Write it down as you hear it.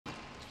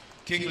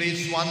King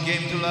leads 1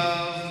 game to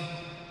love.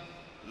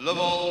 Love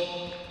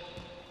all.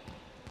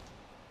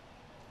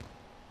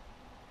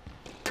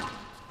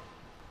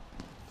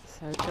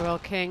 So Joel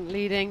King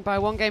leading by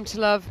 1 game to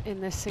love in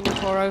this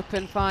Singapore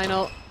Open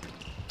final.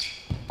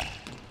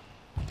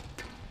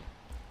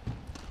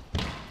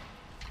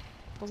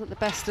 Wasn't the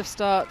best of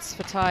starts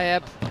for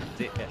Tayeb.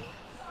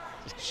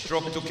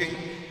 Stroke to King.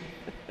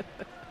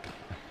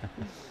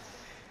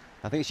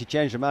 I think she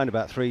changed her mind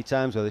about 3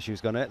 times whether she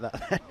was going to hit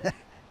that.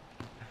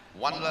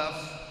 1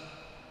 love.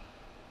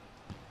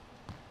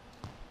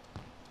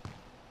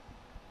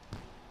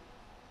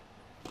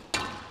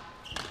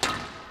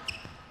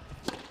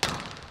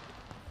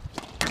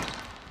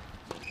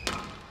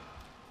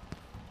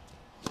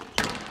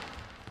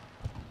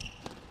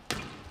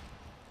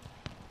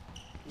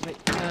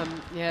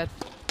 Yeah,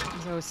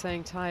 as I was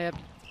saying, Tayeb,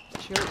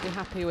 she won't be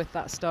happy with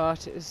that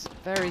start. It was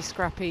very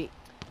scrappy.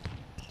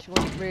 She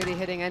wasn't really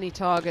hitting any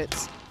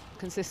targets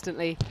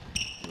consistently,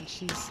 and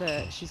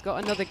she's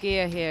got another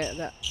gear here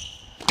that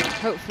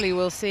hopefully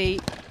we'll see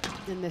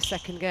in this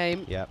second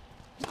game. Yeah.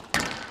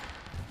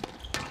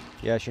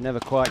 Yeah, she never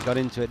quite got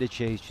into it, did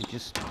she? She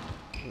just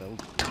a little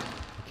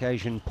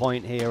occasion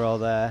point here or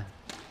there,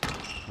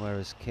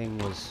 whereas King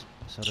was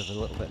sort of a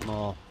little bit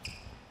more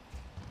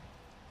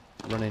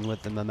running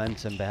with the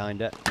momentum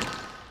behind it.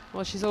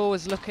 Well, she's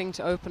always looking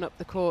to open up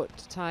the court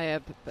to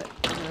Tayeb, but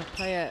you know,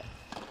 player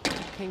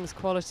King's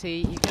quality,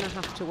 you're going to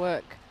have to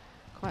work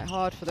quite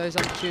hard for those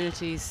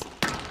opportunities.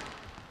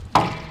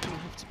 You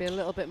have to be a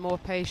little bit more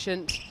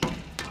patient.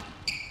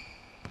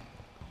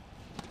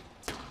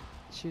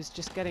 She was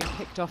just getting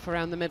picked off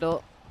around the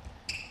middle.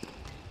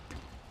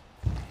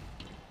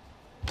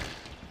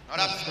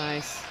 That's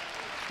nice.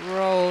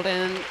 Rolled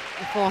in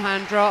the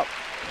forehand drop.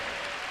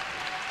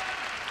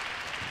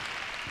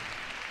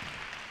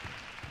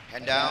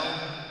 Hand down.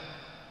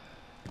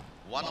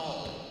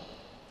 1-all.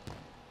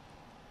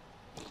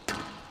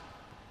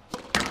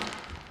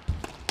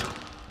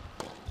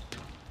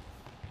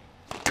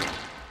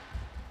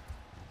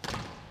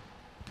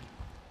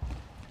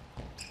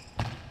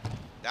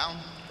 Down.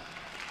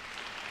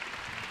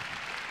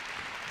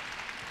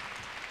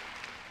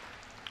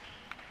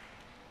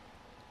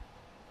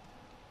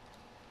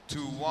 Two,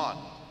 1.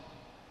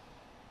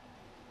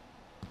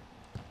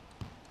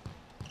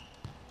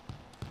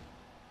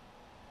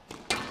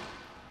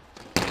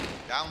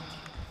 Down.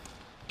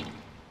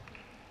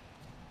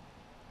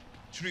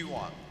 3-1.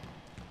 I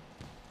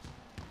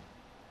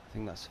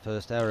think that's the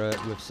first error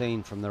we've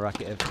seen from the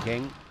racket of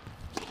King.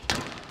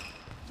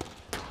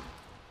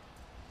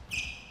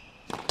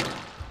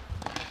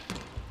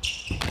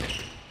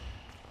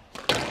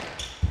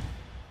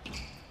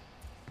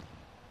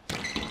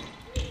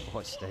 Oh,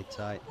 it stayed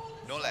tight.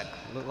 No lead.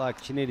 Looked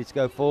like she needed to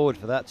go forward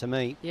for that to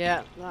me.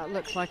 Yeah, that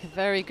looks like a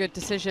very good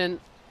decision.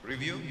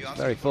 Review.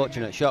 Very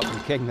fortunate shot from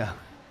King though.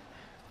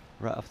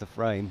 Right off the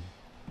frame.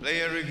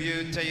 Player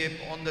review,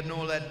 Tayeb on the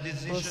no lead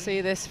decision. We'll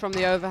see this from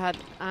the overhead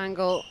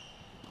angle.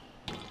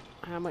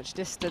 How much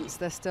distance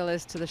there still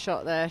is to the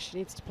shot there. She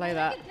needs to play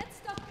that.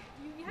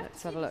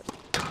 Let's have a look.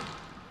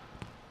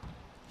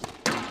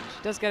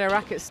 She does get her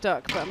racket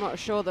stuck, but I'm not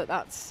sure that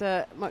that's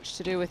much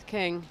to do with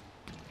King.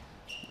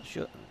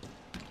 Sure.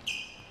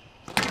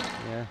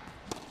 Yeah.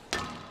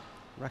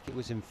 Racket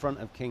was in front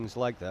of King's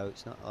leg though.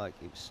 It's not like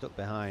it was stuck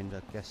behind.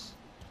 I guess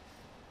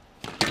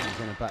he's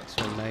in a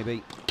backswing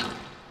maybe.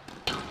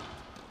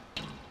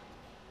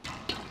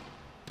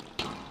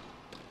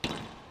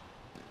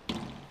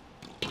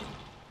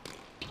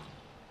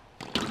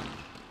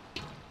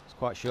 It's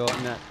quite short,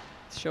 isn't it?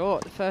 It's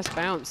short. The first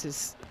bounce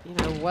is, you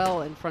know,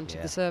 well in front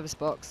of the service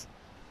box.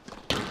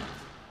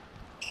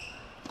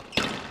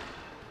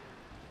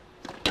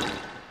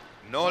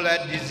 No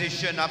lead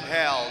decision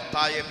upheld.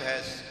 Tayeb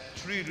has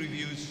 3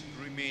 reviews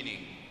remaining.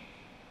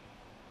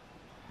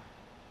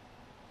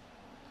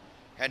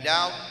 Hand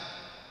out.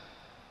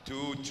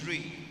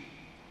 2-3.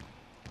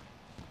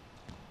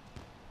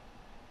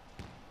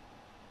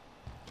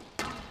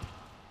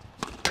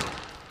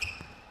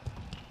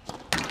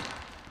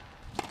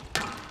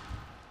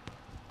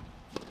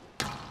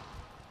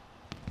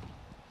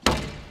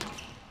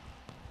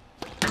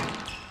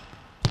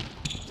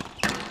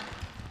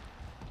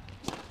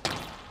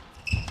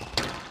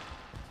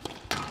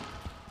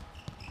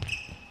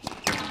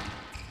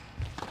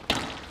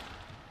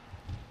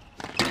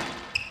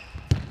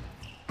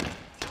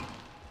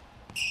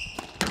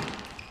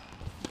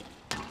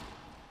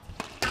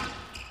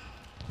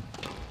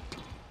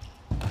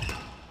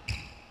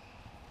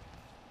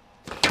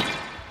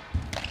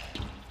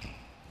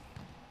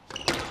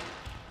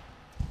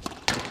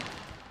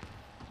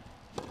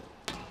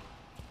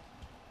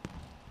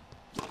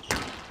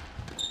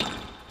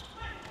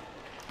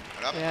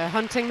 Yeah,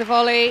 hunting the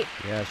volley.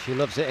 Yeah, she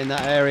loves it in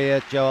that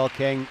area, Joel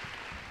King.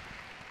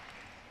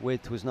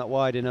 Width was not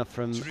wide enough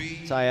from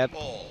Tayeb.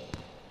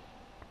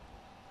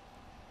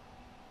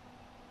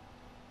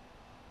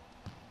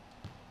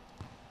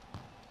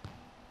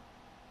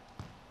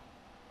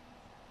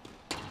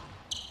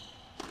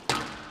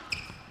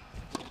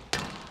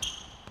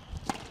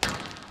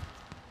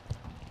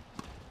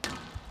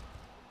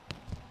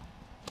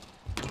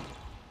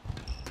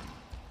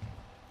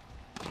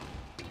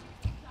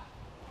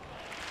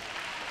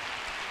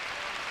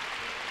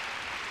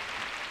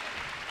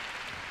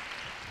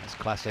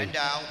 That's classy. And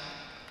down.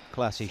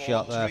 Classy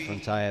shot there from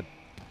Tayeb.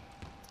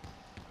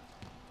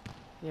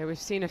 Yeah, we've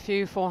seen a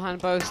few forehand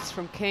boasts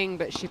from King,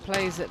 but she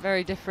plays it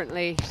very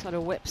differently. She sort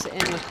of whips it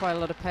in with quite a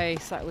lot of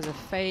pace. That was a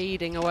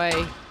fading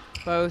away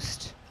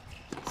boast.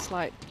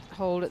 Slight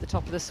hold at the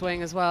top of the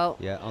swing as well.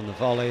 Yeah, on the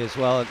volley as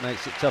well, it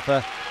makes it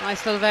tougher.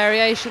 Nice little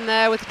variation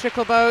there with the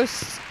trickle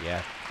boast.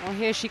 Yeah. Well,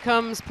 here she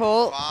comes,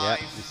 Paul. Yeah,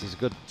 this is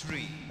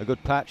a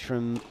good patch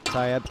from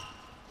Tayeb.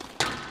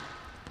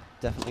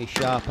 Definitely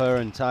sharper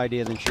and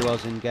tidier than she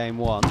was in game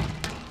 1. And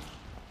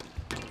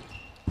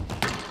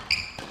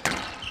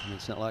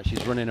it's not like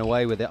she's running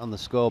away with it on the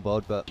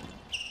scoreboard, but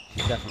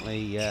she's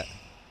definitely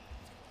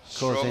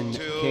causing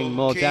King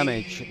more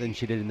damage than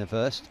she did in the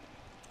first.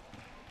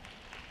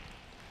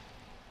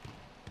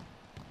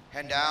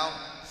 Hand down,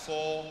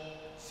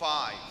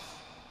 4-5.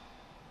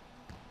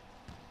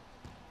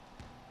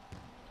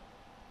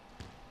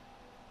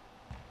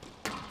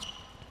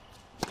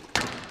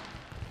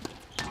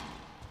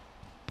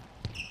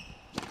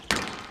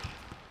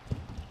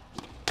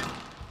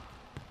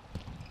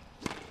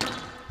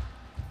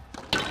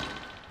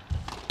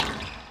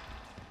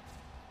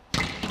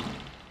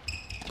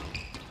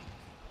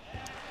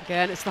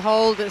 Again, it's the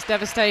hold that's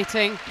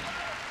devastating.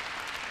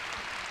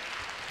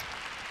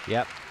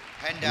 Yep.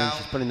 And then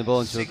she's putting the ball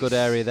into a good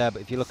area there,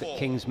 but if you look at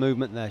King's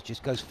movement there, it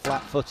just goes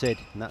flat-footed,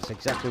 and that's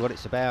exactly what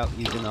it's about,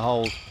 using the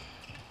hold.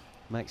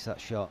 Makes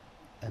that shot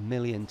a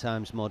million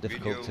times more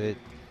difficult to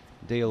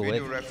deal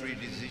with. Referee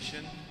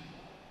decision.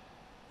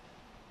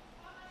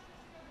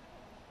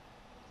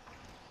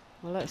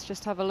 Well, let's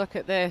just have a look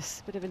at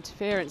this. Bit of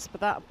interference,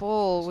 but that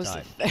ball was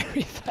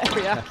very,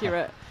 very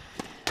accurate.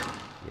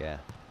 Yeah.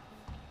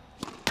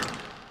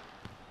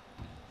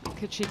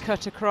 Could she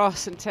cut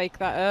across and take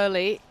that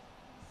early?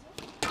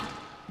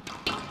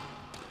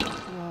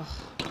 Oh.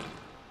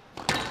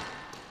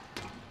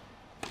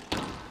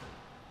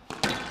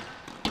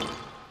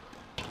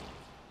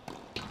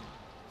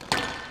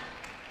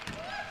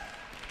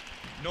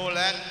 No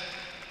let.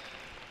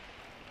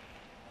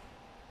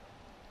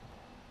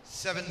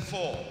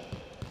 7-4.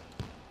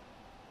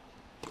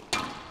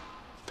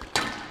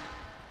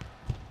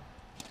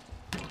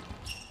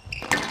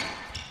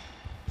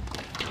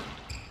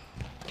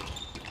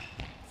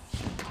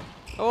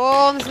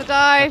 Oh, there's the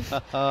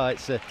dive.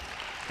 It's a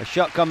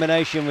shot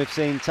combination we've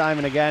seen time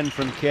and again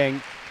from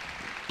King.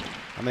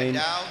 I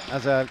mean,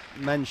 as I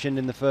mentioned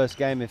in the first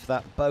game, if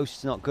that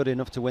boast's not good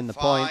enough to win the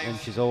point, and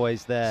she's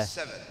always there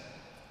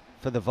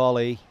for the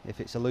volley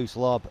if it's a loose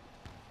lob.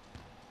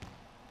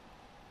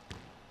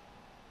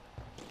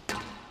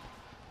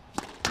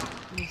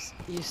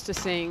 Used to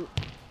seeing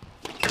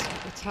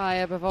the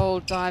Tayeb of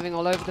old diving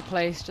all over the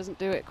place. Doesn't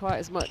do it quite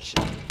as much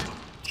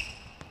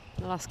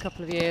in the last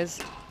couple of years.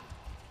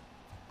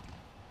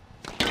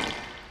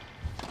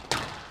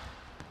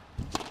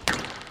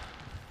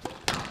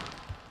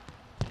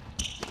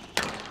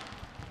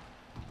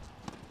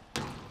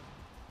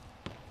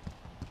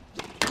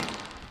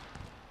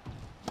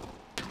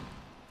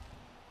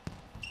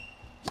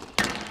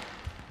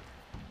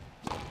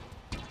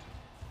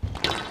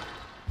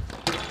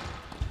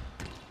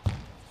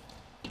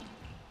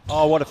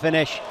 Oh, what a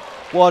finish.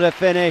 What a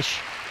finish.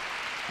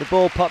 The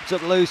ball popped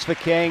up loose for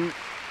King.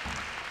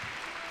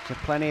 So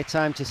plenty of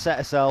time to set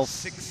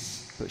herself,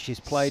 but she's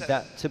played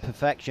that to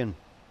perfection.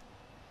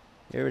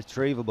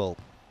 Irretrievable.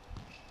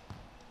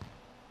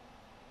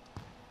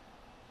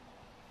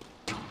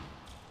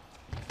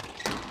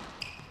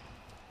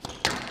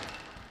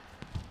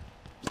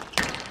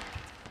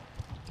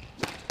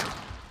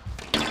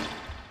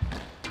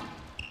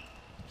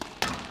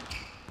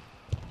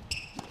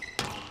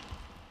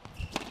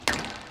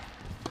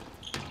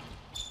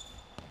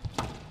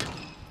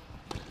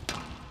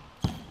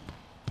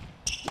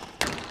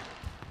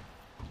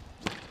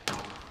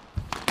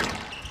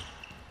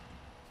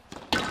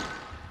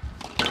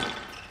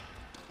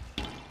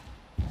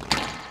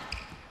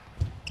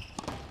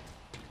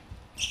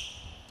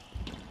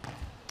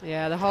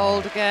 Yeah, the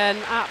hold again,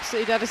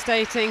 absolutely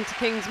devastating to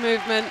King's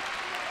movement.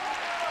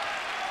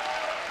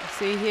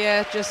 See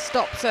here, just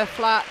stops her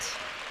flat.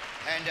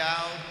 Hand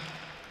down.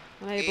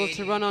 Unable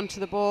to run onto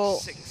the ball.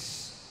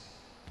 6.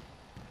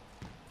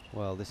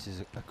 Well, this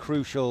is a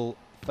crucial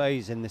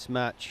phase in this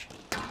match.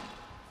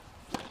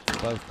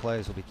 Both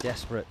players will be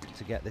desperate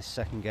to get this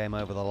second game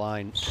over the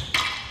line.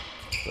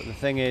 But the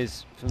thing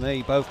is, for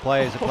me, both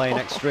players are playing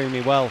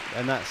extremely well,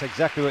 and that's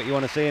exactly what you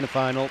want to see in a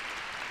final.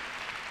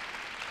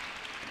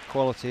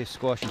 Quality of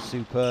squash is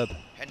superb.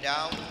 Hand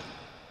down.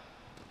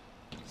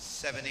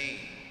 7-8.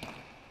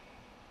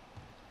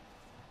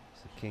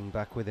 So King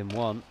back within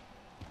 1.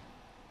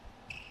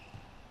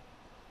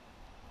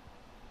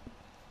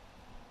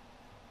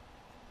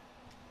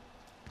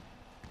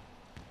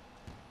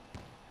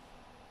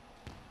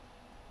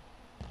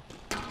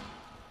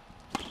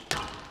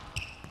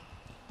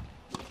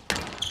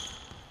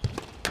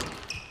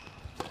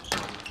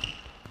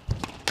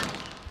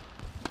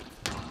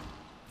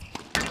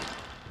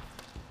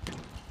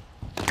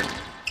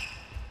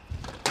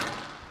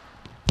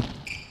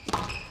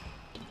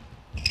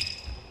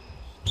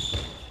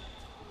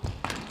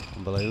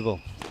 Unbelievable.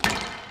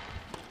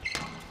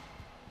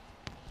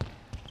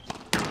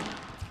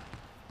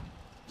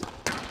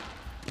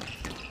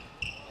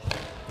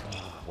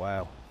 Oh,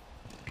 wow.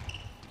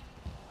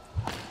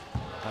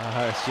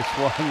 Oh, it's just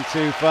one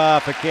too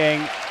far for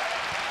King.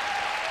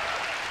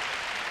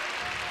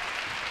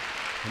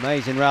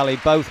 Amazing rally,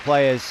 both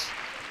players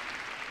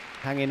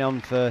hanging on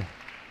for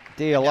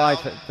dear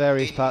life at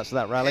various parts of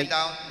that rally.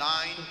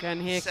 Again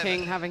here,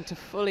 King having to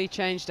fully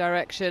change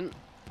direction.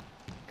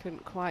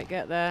 Couldn't quite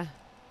get there.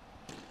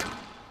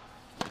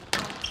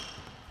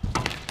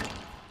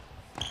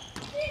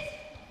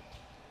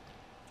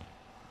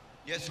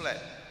 Yes, lad.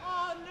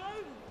 Oh no,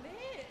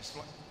 Liz. It's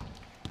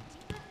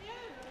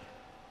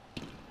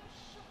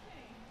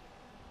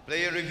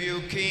Player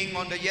review, King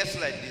on the yes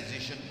lad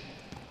decision.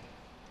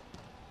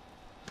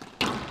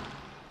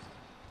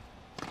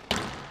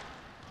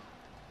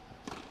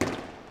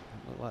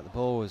 Looked like the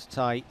ball was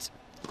tight.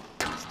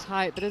 It's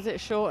tight, but is it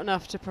short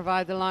enough to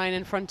provide the line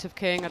in front of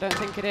King? I don't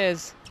think it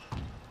is.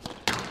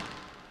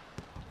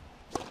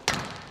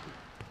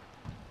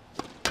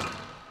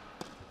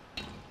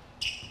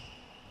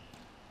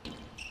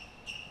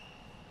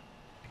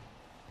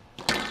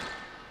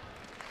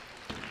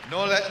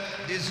 No let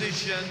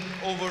decision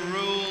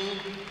overruled.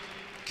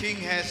 King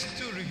has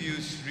 2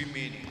 reviews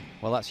remaining.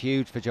 Well, that's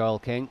huge for Joel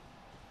King.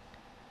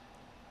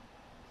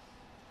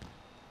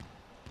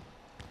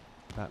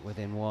 Back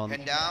within 1.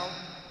 And down,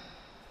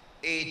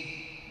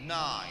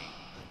 8-9.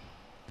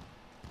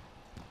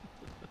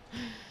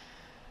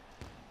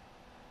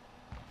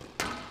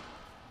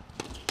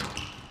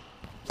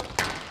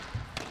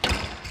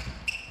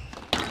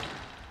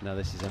 No,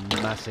 this is a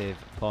massive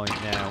point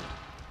now.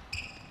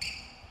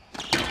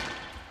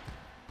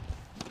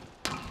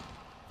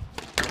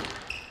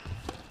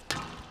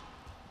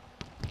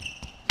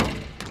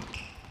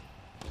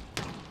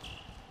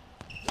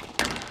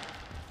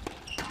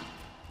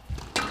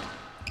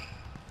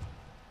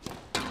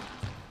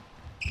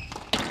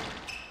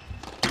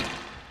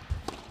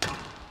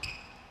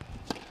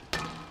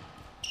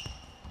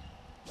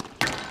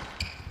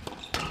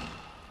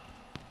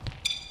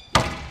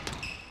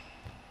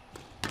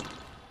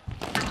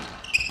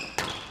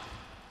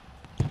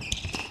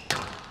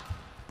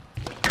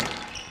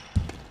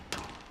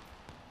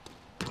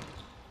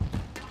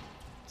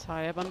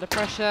 Tayeb under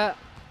pressure,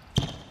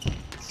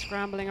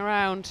 scrambling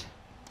around.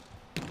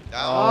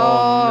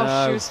 Oh,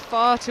 no. She was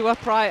far too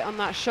upright on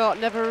that shot,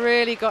 never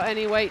really got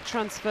any weight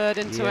transferred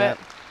into it.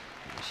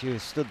 She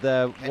was stood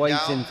there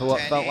waiting for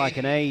what felt like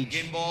an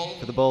age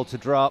for the ball to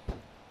drop.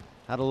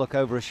 Had a look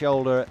over her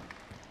shoulder at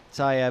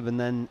Tayeb and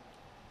then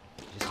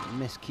just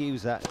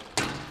miscues that.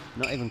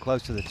 Not even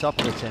close to the top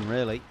of the tin,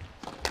 really.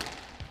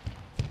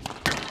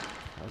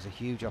 That was a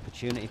huge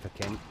opportunity for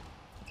King.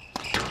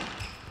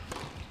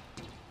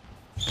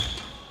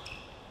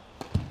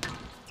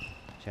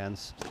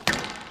 Chance.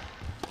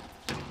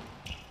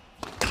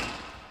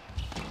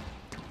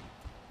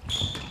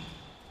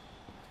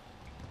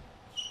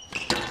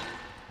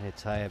 Here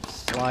Tayeb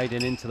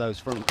sliding into those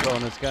front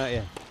corners, can't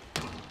you?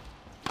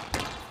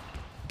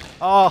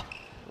 Oh!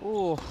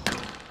 Ooh.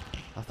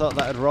 I thought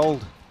that had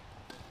rolled.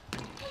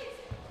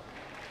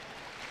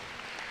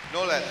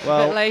 No let.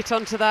 A bit late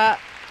onto that.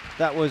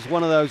 That was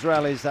one of those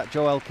rallies that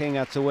Joel King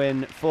had to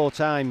win 4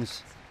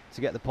 times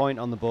to get the point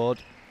on the board.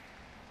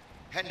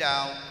 Hand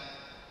down.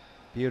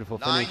 Beautiful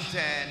finish.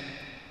 9-10.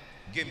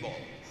 Game ball.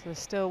 So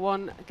still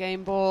 1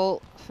 game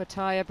ball for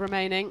Tayeb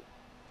remaining.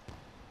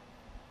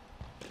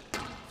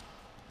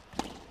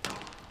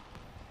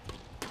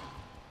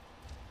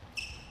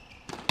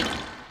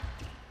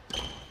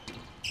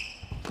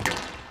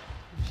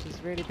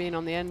 She's really been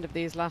on the end of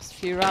these last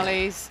few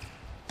rallies.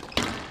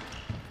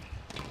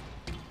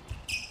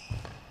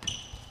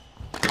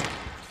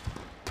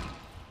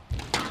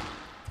 Didn't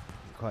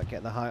quite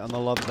get the height on the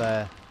lob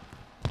there,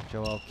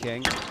 Joel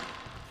King.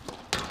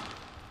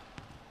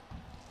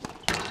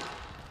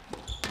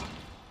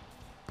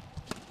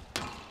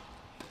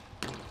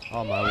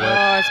 Oh my word.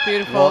 Oh, it's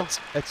beautiful. What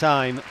a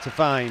time to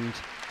find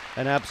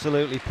an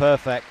absolutely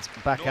perfect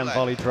backhand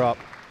volley drop.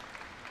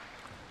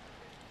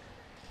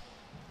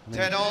 I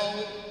mean,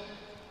 10-all.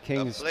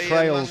 King's The player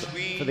trailed must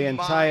for the win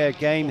entire by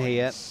game points.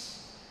 here.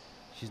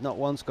 She's not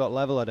once got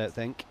level, I don't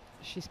think.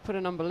 She's put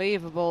an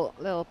unbelievable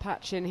little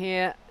patch in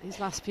here,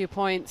 these last few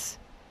points.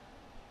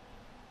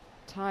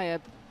 Tayeb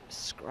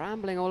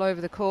scrambling all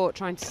over the court,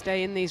 trying to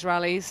stay in these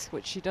rallies,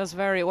 which she does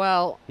very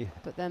well. Yeah.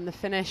 But then the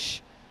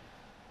finish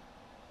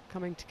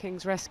coming to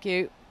King's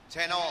rescue.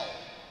 10-all.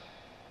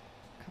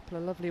 A couple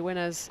of lovely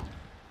winners.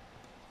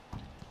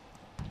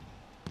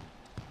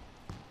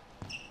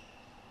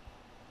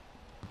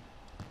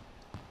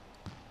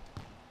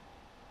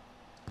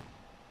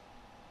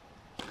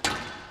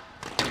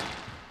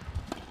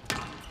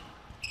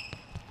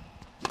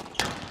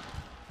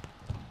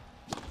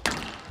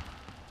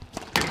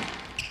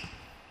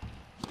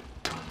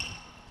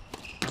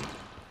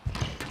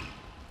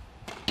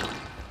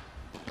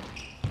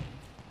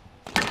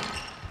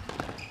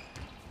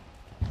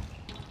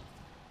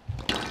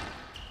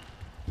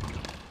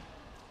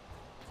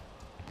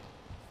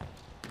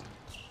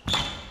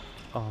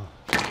 Oh,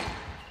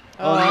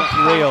 Oh,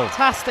 unreal.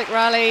 fantastic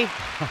rally.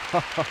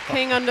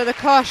 King under the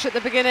cosh at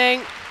the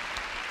beginning.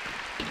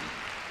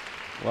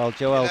 Well,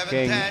 Joel 11-10,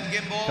 King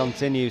game ball.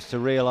 continues to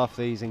reel off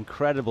these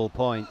incredible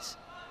points.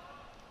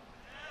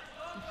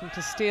 Looking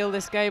to steal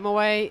this game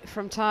away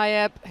from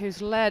Tayeb,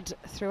 who's led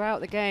throughout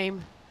the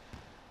game.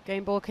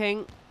 Game ball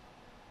King.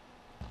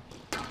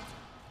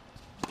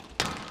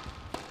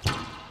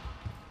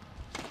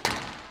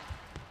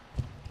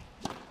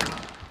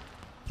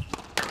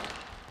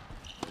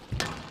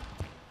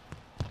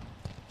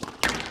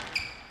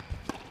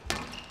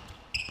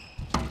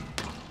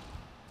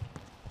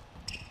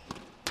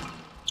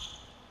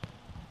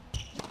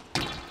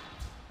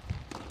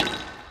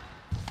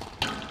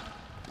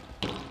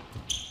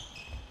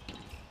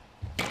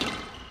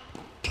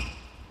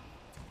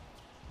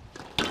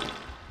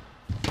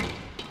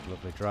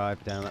 Lovely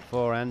drive down that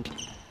forehand.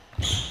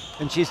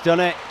 And she's done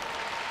it.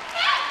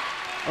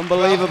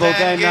 Unbelievable 12-10,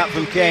 game that to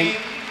from King.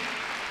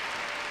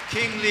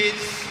 King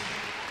leads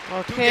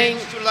Well, 2 King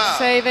games to love.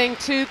 saving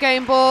 2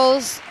 game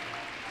balls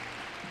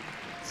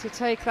to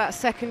take that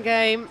second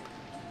game.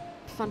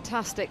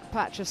 Fantastic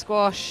patch of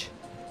squash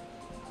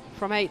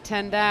from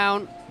 8-10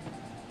 down.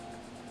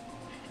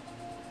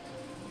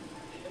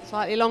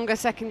 Slightly longer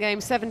second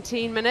game,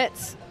 17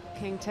 minutes.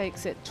 King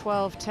takes it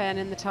 12-10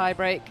 in the tie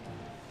break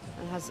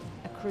and has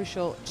a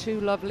crucial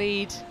 2-love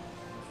lead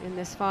in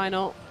this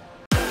final.